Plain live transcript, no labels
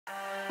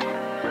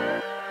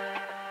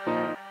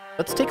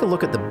Let's take a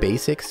look at the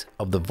basics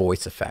of the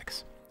voice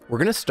effects. We're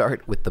going to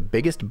start with the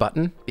biggest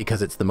button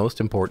because it's the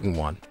most important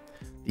one.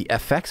 The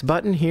effects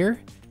button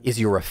here is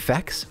your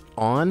effects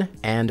on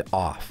and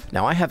off.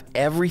 Now I have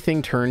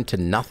everything turned to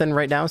nothing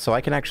right now, so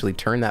I can actually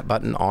turn that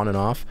button on and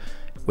off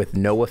with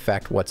no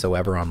effect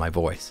whatsoever on my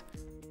voice.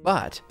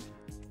 But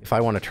if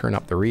I want to turn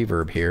up the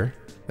reverb here,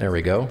 there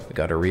we go, we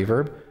got a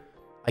reverb.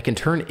 I can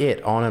turn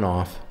it on and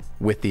off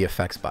with the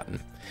effects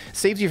button.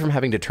 Saves you from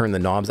having to turn the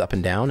knobs up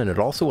and down, and it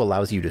also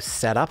allows you to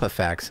set up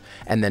effects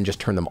and then just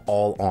turn them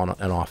all on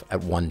and off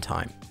at one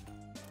time.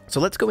 So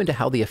let's go into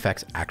how the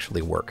effects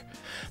actually work.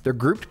 They're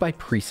grouped by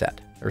preset.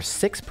 There's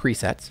 6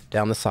 presets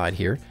down the side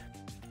here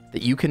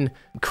that you can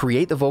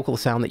create the vocal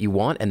sound that you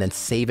want and then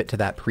save it to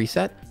that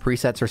preset.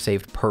 Presets are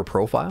saved per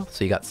profile.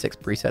 So you got 6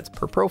 presets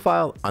per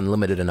profile,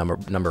 unlimited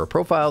number of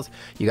profiles.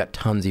 You got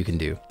tons you can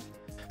do.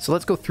 So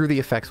let's go through the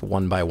effects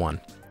one by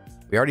one.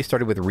 We already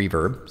started with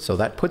reverb, so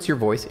that puts your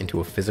voice into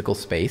a physical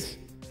space.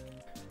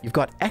 You've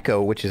got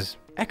echo, which is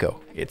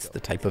echo. It's the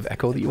type of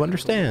echo that you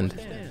understand.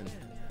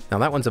 Now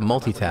that one's a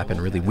multi-tap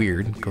and really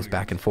weird. It goes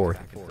back and forth.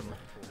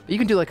 But you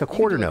can do like a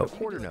quarter note.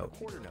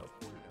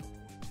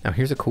 Now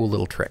here's a cool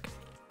little trick.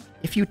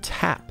 If you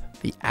tap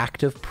the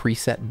active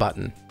preset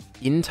button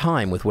in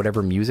time with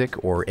whatever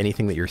music or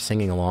anything that you're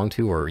singing along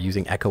to or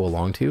using echo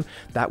along to,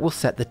 that will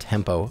set the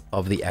tempo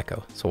of the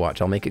echo. So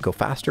watch, I'll make it go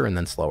faster and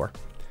then slower.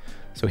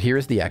 So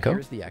here's the echo.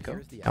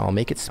 Now I'll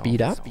make it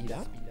speed up.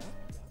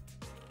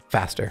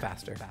 Faster.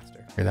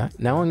 Hear that?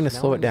 Now I'm going to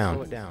slow it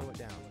down.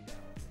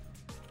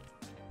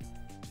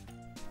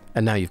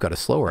 And now you've got a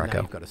slower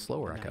echo.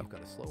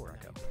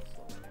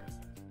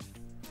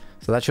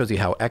 So that shows you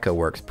how echo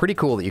works. Pretty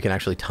cool that you can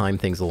actually time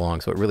things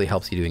along, so it really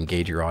helps you to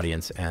engage your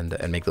audience and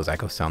make those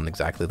echoes sound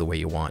exactly the way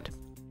you want.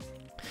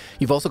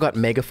 You've also got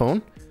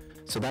Megaphone.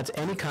 So that's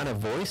any kind of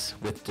voice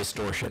with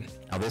distortion.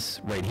 Now this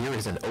right here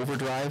is an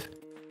overdrive,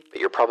 but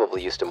you're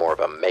probably used to more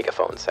of a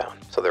megaphone sound.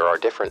 So there are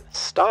different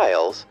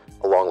styles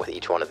along with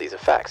each one of these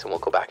effects, and we'll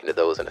go back into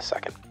those in a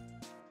second.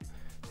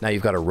 Now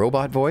you've got a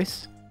robot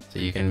voice, so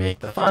you can make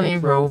the funny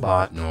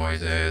robot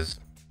noises,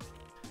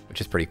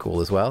 which is pretty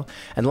cool as well.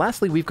 And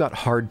lastly, we've got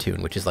hard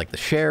tune, which is like the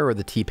Cher or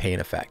the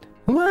T-Pain effect.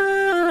 And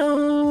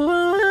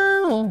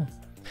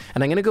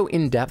I'm going to go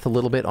in depth a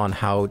little bit on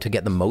how to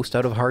get the most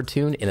out of hard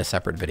tune in a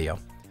separate video.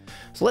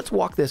 So let's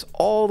walk this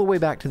all the way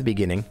back to the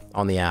beginning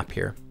on the app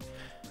here.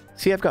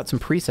 See, I've got some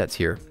presets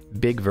here.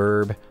 Big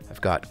Verb, I've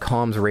got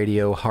Comms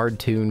Radio, Hard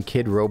Tune,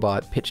 Kid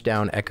Robot, Pitch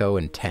Down, Echo,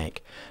 and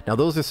Tank. Now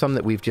those are some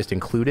that we've just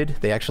included.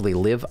 They actually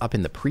live up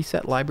in the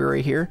preset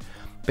library here,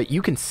 but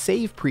you can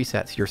save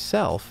presets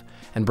yourself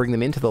and bring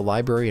them into the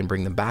library and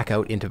bring them back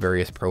out into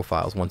various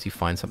profiles once you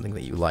find something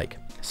that you like.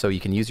 So you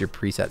can use your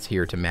presets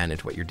here to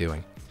manage what you're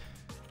doing.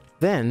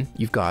 Then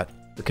you've got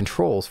the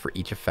controls for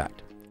each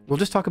effect. We'll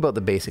just talk about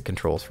the basic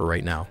controls for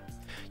right now.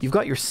 You've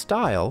got your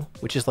style,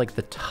 which is like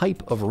the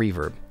type of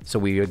reverb. So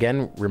we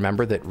again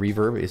remember that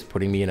reverb is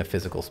putting me in a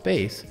physical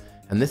space,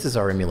 and this is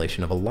our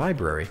emulation of a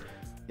library.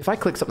 If I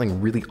click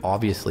something really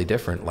obviously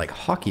different, like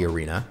hockey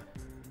arena,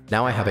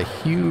 now I have a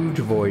huge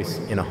voice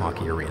in a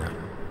hockey arena.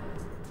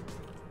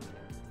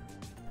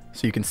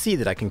 So you can see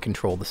that I can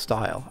control the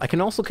style. I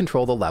can also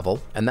control the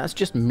level, and that's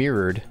just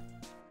mirrored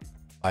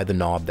by the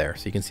knob there.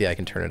 So you can see I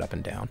can turn it up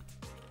and down.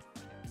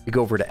 We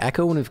go over to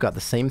echo and we've got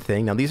the same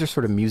thing. Now these are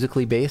sort of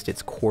musically based.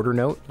 It's quarter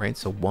note, right?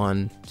 So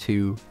 1,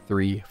 2,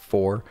 3,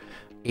 4,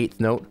 8th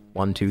note,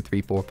 1, 2,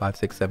 3, 4, 5,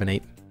 6, 7,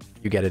 8.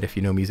 You get it if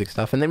you know music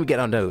stuff. And then we get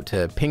on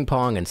to ping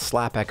pong and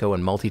slap echo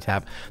and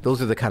multi-tap.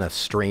 Those are the kind of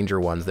stranger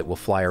ones that will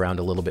fly around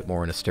a little bit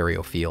more in a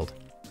stereo field.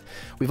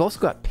 We've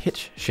also got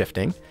pitch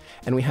shifting,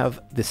 and we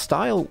have the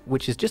style,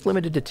 which is just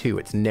limited to 2.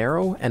 It's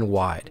narrow and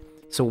wide.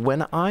 So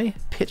when I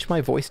pitch my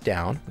voice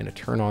down, I'm going to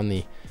turn on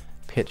the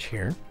pitch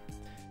here,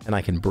 and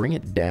I can bring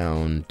it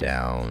down,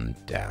 down,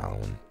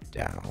 down,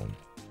 down,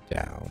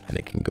 down, and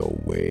it can go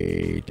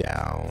way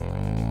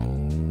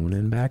down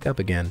and back up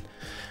again.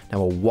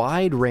 Now a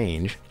wide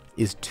range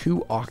is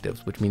 2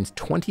 octaves, which means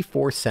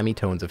 24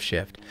 semitones of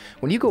shift.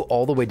 When you go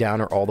all the way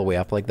down or all the way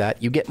up like that,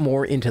 you get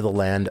more into the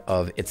land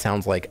of it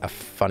sounds like a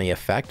funny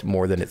effect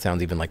more than it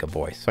sounds even like a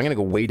voice. So I'm going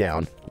to go way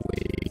down,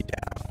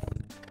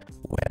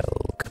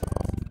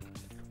 welcome.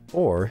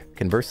 Or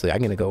conversely, I'm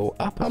going to go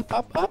up, up,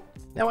 up, up.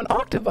 Now an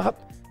octave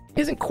up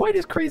isn't quite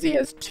as crazy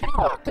as 2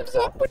 octaves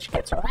up, which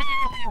gets really,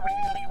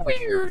 really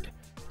weird.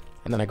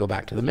 And then I go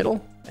back to the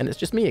middle, and it's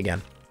just me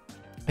again.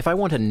 If I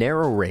want a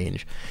narrow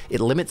range, it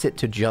limits it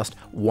to just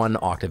 1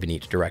 octave in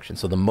each direction.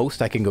 So the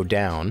most I can go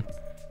down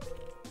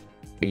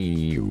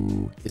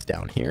is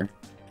down here,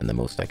 and the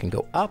most I can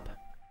go up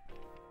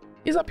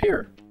is up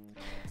here.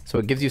 So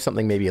it gives you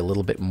something maybe a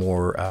little bit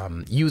more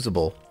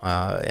usable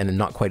and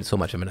not quite so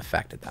much of an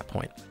effect at that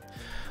point.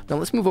 Now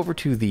let's move over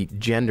to the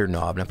gender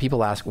knob. Now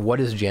people ask, what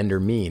does gender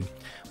mean?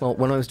 Well,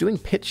 when I was doing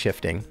pitch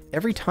shifting,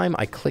 every time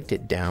I clicked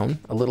it down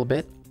a little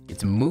bit,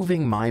 it's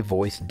moving my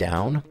voice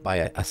down by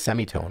a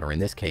semitone, or in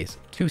this case,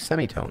 2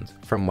 semitones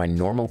from my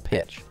normal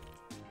pitch.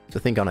 So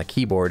think on a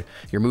keyboard,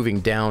 you're moving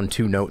down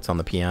 2 notes on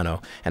the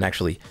piano, and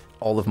actually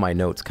all of my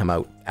notes come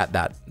out at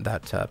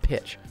that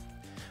pitch.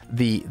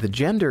 The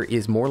gender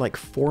is more like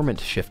formant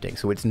shifting,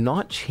 so it's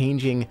not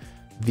changing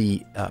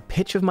the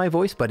pitch of my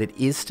voice, but it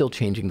is still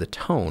changing the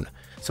tone.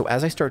 So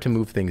as I start to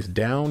move things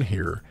down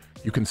here,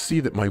 you can see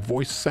that my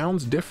voice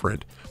sounds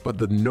different, but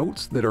the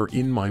notes that are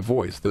in my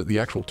voice, the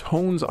actual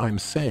tones I'm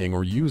saying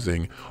or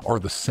using, are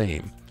the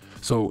same.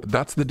 So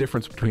that's the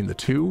difference between the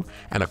two,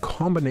 and a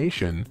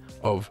combination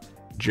of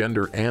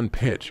gender and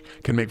pitch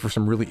can make for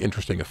some really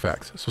interesting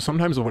effects. So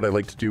sometimes what I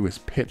like to do is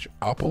pitch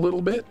up a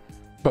little bit,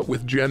 but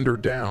with gender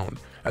down,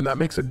 and that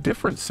makes a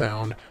different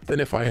sound than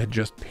if I had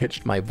just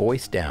pitched my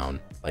voice down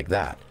like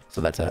that. So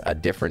that's a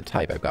different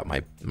type. I've got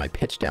my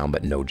pitch down,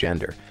 but no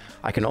gender.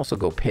 I can also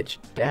go pitch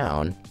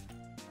down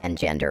and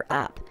gender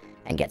up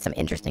and get some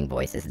interesting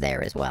voices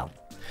there as well.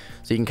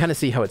 So you can kind of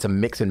see how it's a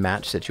mix and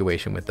match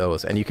situation with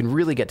those, and you can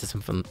really get to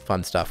some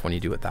fun stuff when you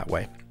do it that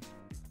way.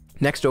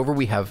 Next over,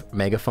 we have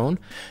Megaphone.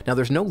 Now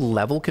there's no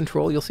level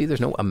control, you'll see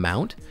there's no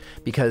amount,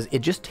 because it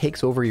just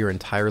takes over your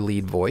entire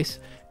lead voice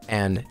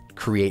and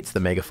creates the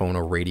megaphone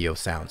or radio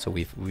sound. So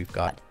we've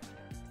got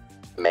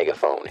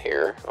Megaphone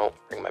here. Oh,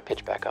 bring my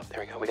pitch back up. There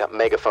we go. We got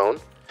Megaphone.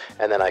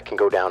 And then I can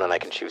go down and I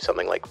can choose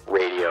something like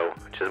radio,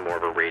 which is more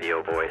of a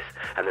radio voice.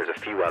 And there's a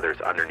few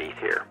others underneath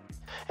here.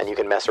 And you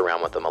can mess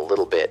around with them a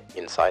little bit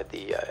inside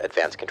the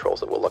advanced controls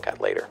that we'll look at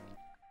later.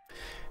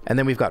 And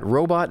then we've got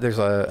robot. There's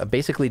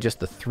basically just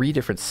the 3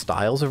 different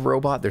styles of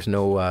robot. There's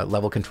no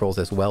level controls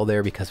as well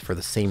there, because for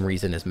the same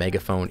reason as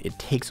Megaphone, it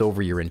takes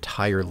over your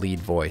entire lead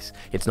voice.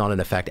 It's not an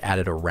effect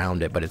added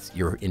around it, but it's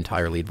your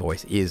entire lead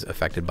voice is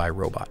affected by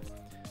robot.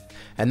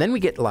 And then we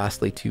get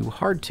lastly to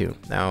hard tune.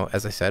 Now,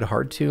 as I said,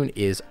 hard tune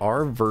is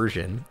our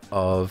version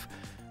of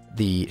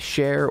the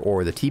Cher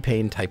or the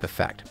T-Pain type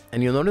effect.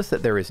 And you'll notice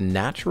that there is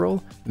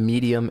natural,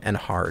 medium, and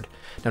hard.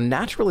 Now,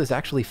 natural is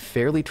actually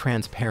fairly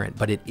transparent,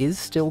 but it is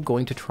still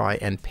going to try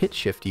and pitch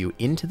shift you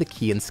into the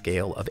key and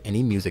scale of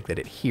any music that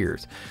it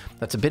hears.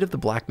 That's a bit of the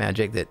black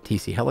magic that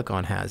TC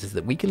Helicon has, is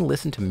that we can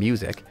listen to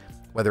music,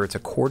 whether it's a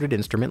chorded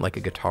instrument like a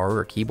guitar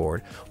or a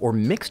keyboard, or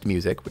mixed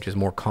music, which is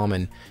more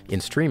common in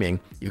streaming.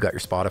 You've got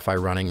your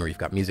Spotify running, or you've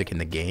got music in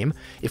the game.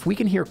 If we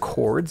can hear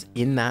chords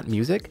in that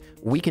music,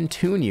 we can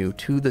tune you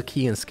to the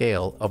key and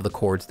scale of the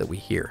chords that we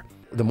hear.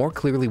 The more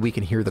clearly we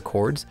can hear the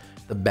chords,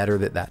 the better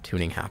that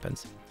tuning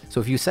happens.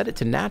 So if you set it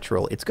to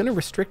natural, it's going to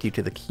restrict you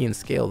to the key and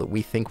scale that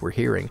we think we're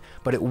hearing,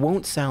 but it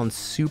won't sound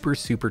super,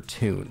 super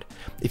tuned.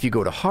 If you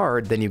go to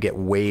hard, then you get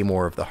way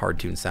more of the hard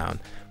tune sound,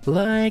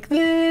 like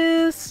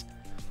this.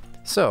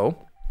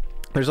 So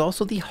there's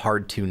also the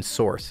hard tune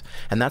source,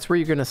 and that's where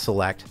you're going to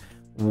select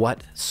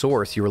what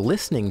source you're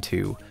listening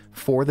to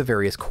for the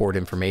various chord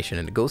information.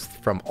 And it goes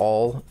from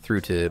all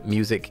through to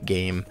music,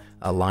 game,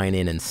 line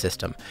in, and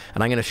system.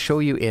 And I'm going to show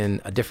you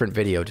in a different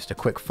video, just a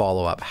quick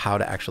follow-up, how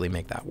to actually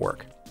make that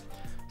work.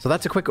 So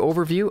that's a quick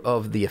overview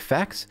of the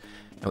effects.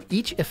 Now,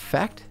 each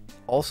effect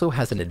also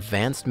has an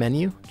advanced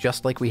menu,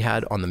 just like we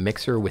had on the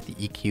mixer with the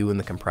EQ and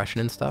the compression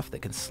and stuff,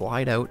 that can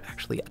slide out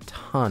actually a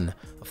ton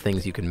of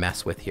things you can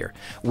mess with here.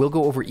 We'll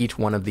go over each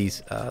one of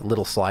these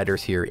little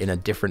sliders here in a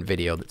different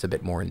video that's a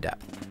bit more in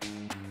depth.